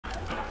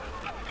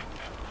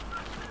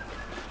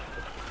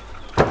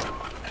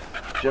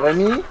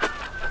Jérémy.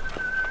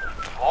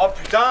 Oh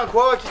putain,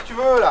 quoi? Qu'est-ce que tu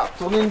veux là?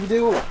 Tourner une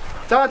vidéo.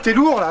 Putain, t'es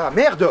lourd là,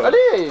 merde!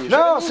 Allez!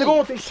 Non, c'est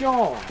bon, t'es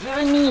chiant!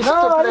 Jérémy, s'il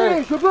Non, te plaît.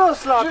 allez, je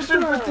bosse là! Juste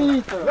une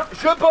petite. Non,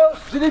 je bosse!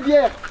 J'ai des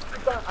bières.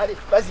 Putain, allez,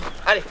 vas-y,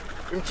 allez,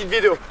 une petite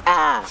vidéo.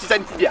 Ah. Si t'as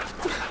une petite bière.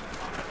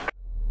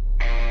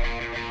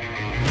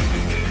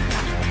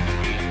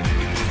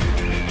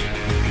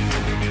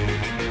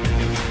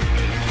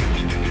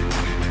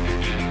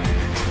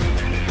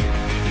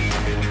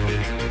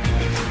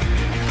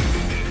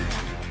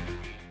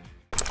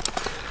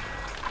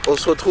 On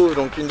se retrouve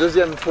donc une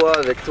deuxième fois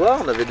avec toi.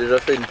 On avait déjà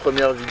fait une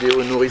première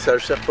vidéo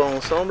nourrissage serpent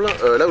ensemble.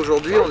 Là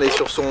aujourd'hui on est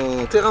sur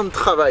son terrain de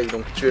travail.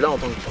 Donc tu es là en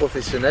tant que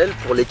professionnel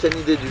pour les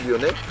Canidés du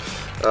Lyonnais.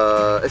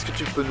 Est-ce que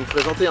tu peux nous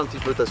présenter un petit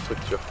peu ta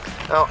structure?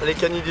 Alors les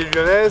Canidés du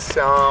Lyonnais,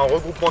 c'est un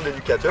regroupement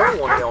d'éducateurs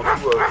où on est en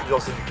tout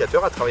plusieurs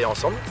éducateurs à travailler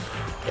ensemble.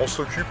 On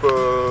s'occupe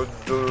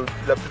de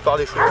la plupart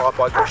des choses en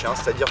rapport avec le chien,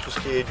 c'est-à-dire tout ce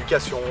qui est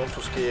éducation,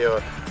 tout ce qui est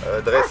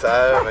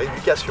dressage,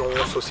 éducation,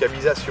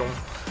 sociabilisation.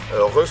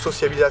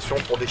 Resociabilisation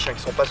pour des chiens qui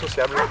ne sont pas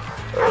sociables,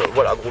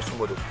 voilà grosso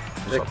modo.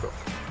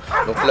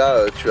 Donc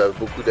là tu as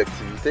beaucoup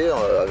d'activités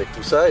avec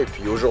tout ça et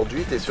puis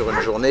aujourd'hui tu es sur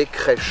une journée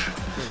crèche.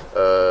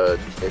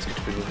 Est-ce que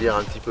tu peux nous dire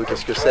un petit peu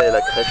qu'est-ce que c'est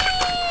la crèche?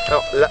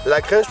 Alors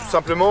la crèche tout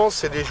simplement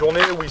c'est des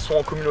journées où ils sont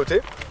en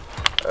communauté,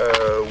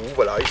 où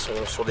voilà, ils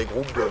sont sur des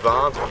groupes de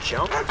 20-30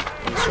 chiens,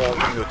 ils sont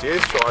en communauté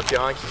sur un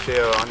terrain qui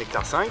fait 1,5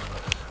 hectare.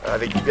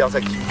 Avec diverses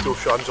activités au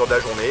fur et à mesure de la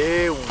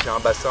journée, où il y a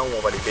un bassin où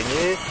on va les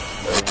baigner,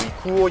 où ils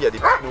courent, il y a des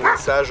petits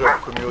nourrissages de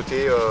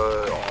communauté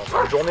en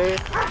fin de journée,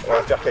 on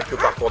va faire quelques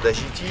parcours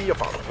d'agility,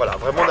 enfin voilà,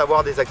 vraiment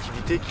d'avoir des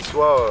activités qui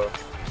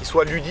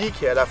soient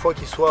ludiques et à la fois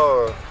qui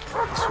soient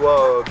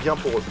bien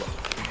pour eux.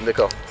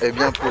 D'accord. Et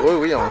bien pour eux,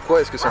 oui, en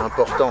quoi est-ce que c'est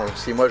important?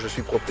 Si moi je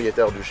suis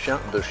propriétaire de chien,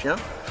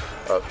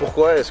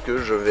 pourquoi est-ce que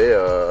je vais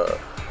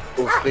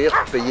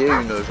payer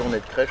une journée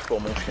de crèche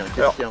pour mon chien?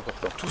 Qu'est-ce qui est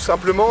important? Tout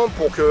simplement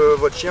pour que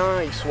votre chien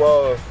il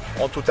soit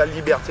en totale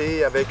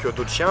liberté avec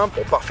d'autres chiens,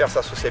 pour pouvoir faire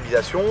sa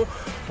sociabilisation,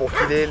 pour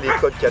qu'il ait les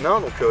codes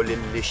canins, donc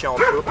les chiens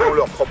entre eux ont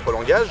leur propre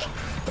langage,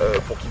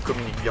 pour qu'ils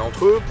communiquent bien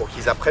entre eux, pour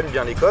qu'ils apprennent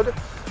bien les codes.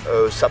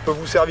 Ça peut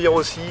vous servir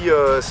aussi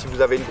si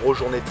vous avez une grosse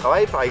journée de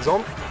travail par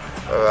exemple.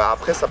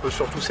 Après ça peut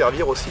surtout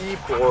servir aussi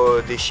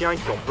pour des chiens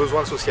qui ont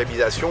besoin de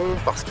sociabilisation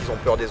parce qu'ils ont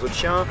peur des autres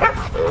chiens,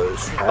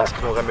 suite parce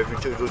qu'ils n'ont jamais vu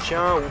d'autres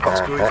chiens ou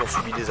parce qu'ils ont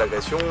subi des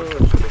agressions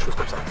ou des choses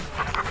comme ça.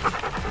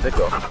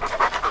 D'accord.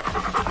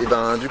 Et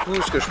ben du coup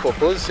ce que je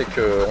propose c'est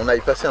qu'on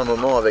aille passer un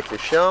moment avec les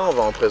chiens, on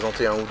va en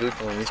présenter un ou deux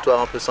qui ont une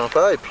histoire un peu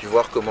sympa et puis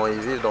voir comment ils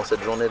vivent dans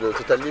cette journée de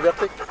totale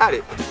liberté.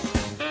 Allez!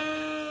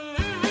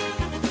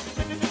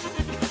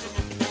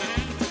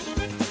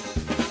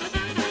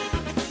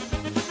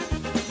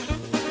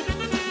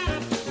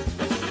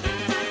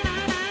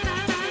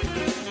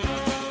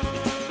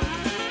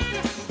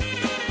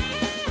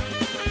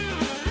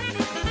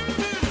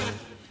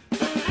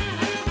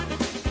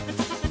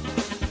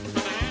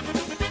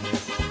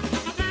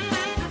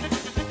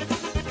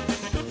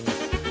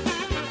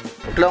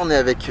 Donc là on est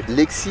avec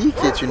Lexi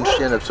qui est une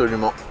chienne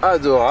absolument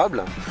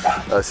adorable.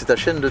 C'est ta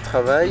chienne de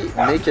travail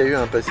mais qui a eu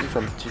un passif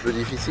un petit peu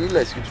difficile.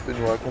 Est-ce que tu peux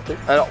nous raconter?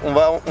 Alors on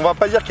va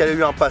pas dire qu'elle a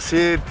eu un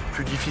passé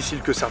plus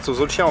difficile que certains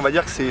autres chiens, on va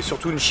dire que c'est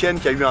surtout une chienne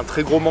qui a eu un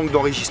très gros manque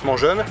d'enrichissement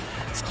jeune,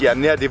 ce qui a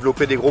amené à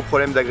développer des gros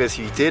problèmes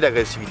d'agressivité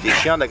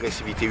chien,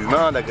 d'agressivité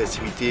humain,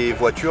 d'agressivité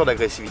voiture,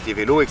 d'agressivité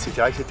vélo, etc.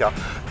 etc.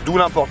 D'où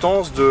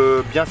l'importance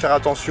de bien faire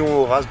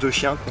attention aux races de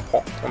chiens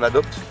qu'on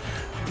adopte,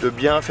 de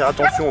bien faire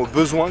attention aux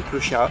besoins que le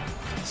chien a.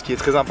 Ce qui est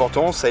très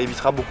important, ça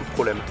évitera beaucoup de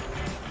problèmes.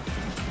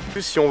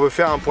 Si on veut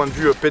faire un point de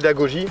vue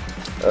pédagogie,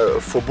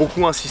 faut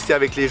beaucoup insister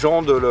avec les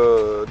gens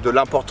de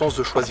l'importance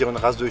de choisir une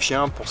race de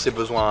chien pour ses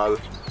besoins à eux.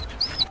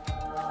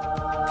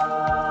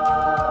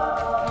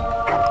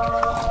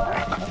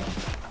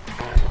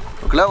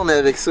 Donc là on est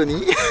avec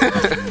Sonny.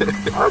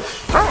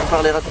 On va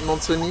parler rapidement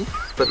de Sonny.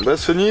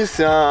 Sonny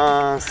c'est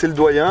le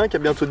doyen qui a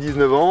bientôt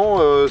 19 ans.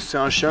 C'est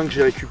un chien que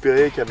j'ai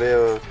récupéré qui avait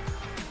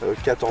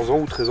 14 ans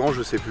ou 13 ans,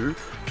 je sais plus,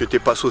 qui n'était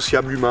pas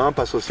sociable humain,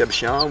 pas sociable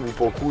chien, où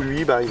pour le coup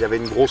lui il avait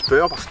une grosse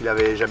peur parce qu'il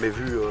n'avait jamais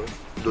vu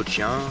d'autres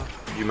chiens,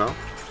 d'humains,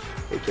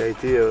 et qui a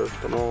été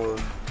pendant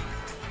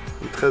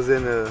une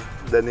treizaine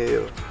d'années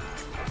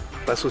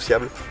pas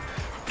sociable.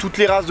 Toutes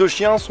les races de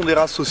chiens sont des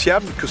races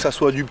sociables, que ça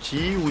soit du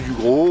petit ou du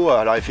gros.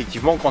 Alors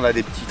effectivement quand on a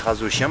des petites races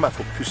de chiens,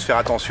 faut plus faire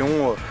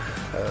attention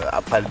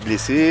à pas le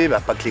blesser,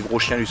 pas que les gros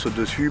chiens lui sautent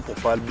dessus pour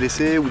pas le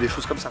blesser ou des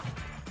choses comme ça.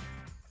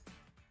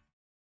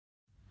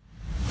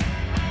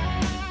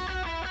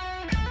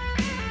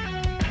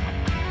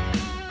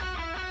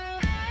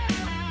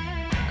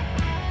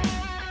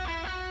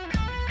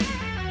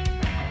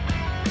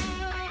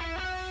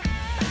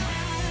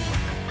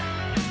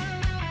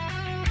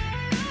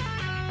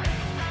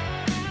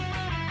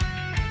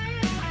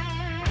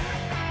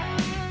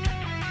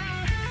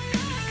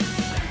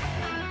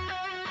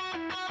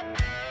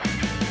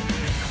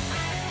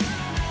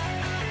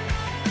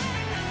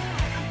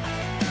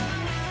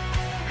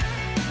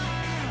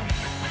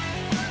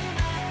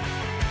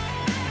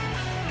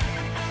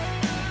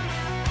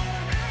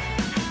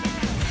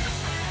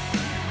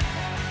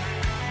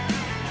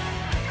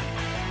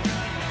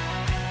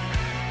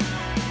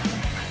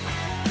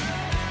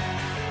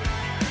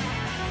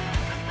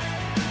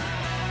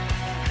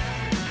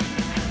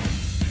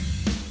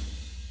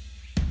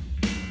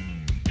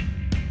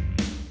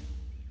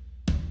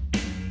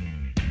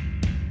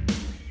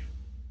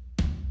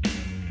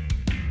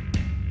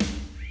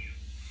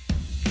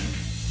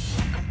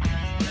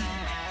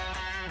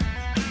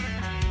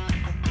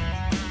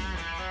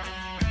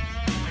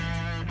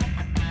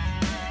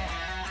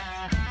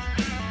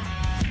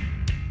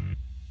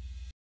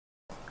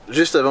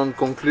 Juste avant de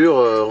conclure,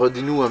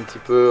 redis-nous un petit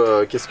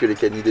peu qu'est-ce que les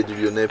Canidés du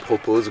Lyonnais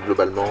proposent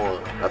globalement,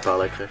 à part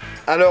la crèche.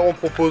 Alors on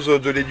propose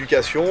de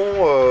l'éducation,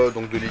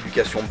 donc de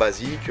l'éducation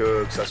basique,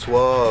 que ça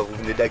soit,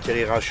 vous venez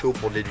d'acquérir un chiot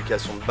pour de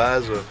l'éducation de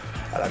base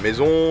à la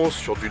maison,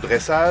 sur du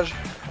dressage,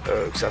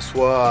 que ça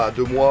soit à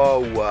 2 mois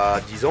ou à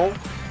 10 ans,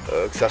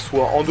 que ça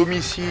soit en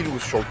domicile ou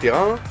sur le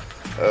terrain.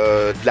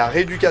 De la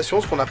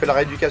rééducation, ce qu'on appelle la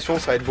rééducation,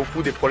 ça aide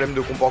beaucoup des problèmes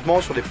de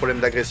comportement, sur des problèmes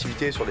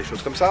d'agressivité, sur des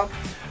choses comme ça.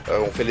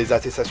 On fait les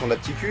attestations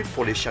d'aptitude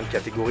pour les chiens de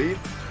catégorie.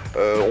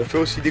 On fait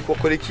aussi des cours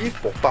collectifs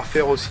pour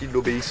parfaire aussi de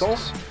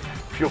l'obéissance.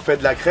 Puis on fait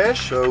de la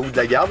crèche ou de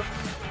la garde,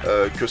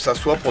 que ça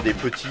soit pour des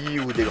petits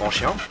ou des grands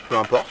chiens, peu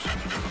importe.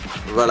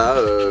 Voilà,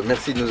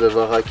 merci de nous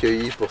avoir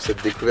accueillis pour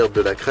cette découverte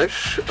de la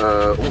crèche.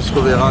 On se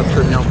reverra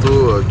très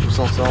bientôt tous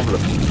ensemble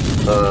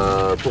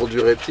pour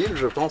du reptile,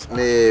 je pense.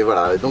 Mais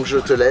voilà, donc je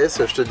te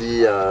laisse, je te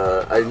dis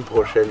à une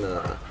prochaine.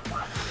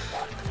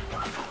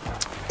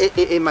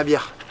 Et ma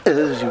bière.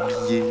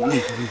 J'ai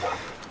oublié.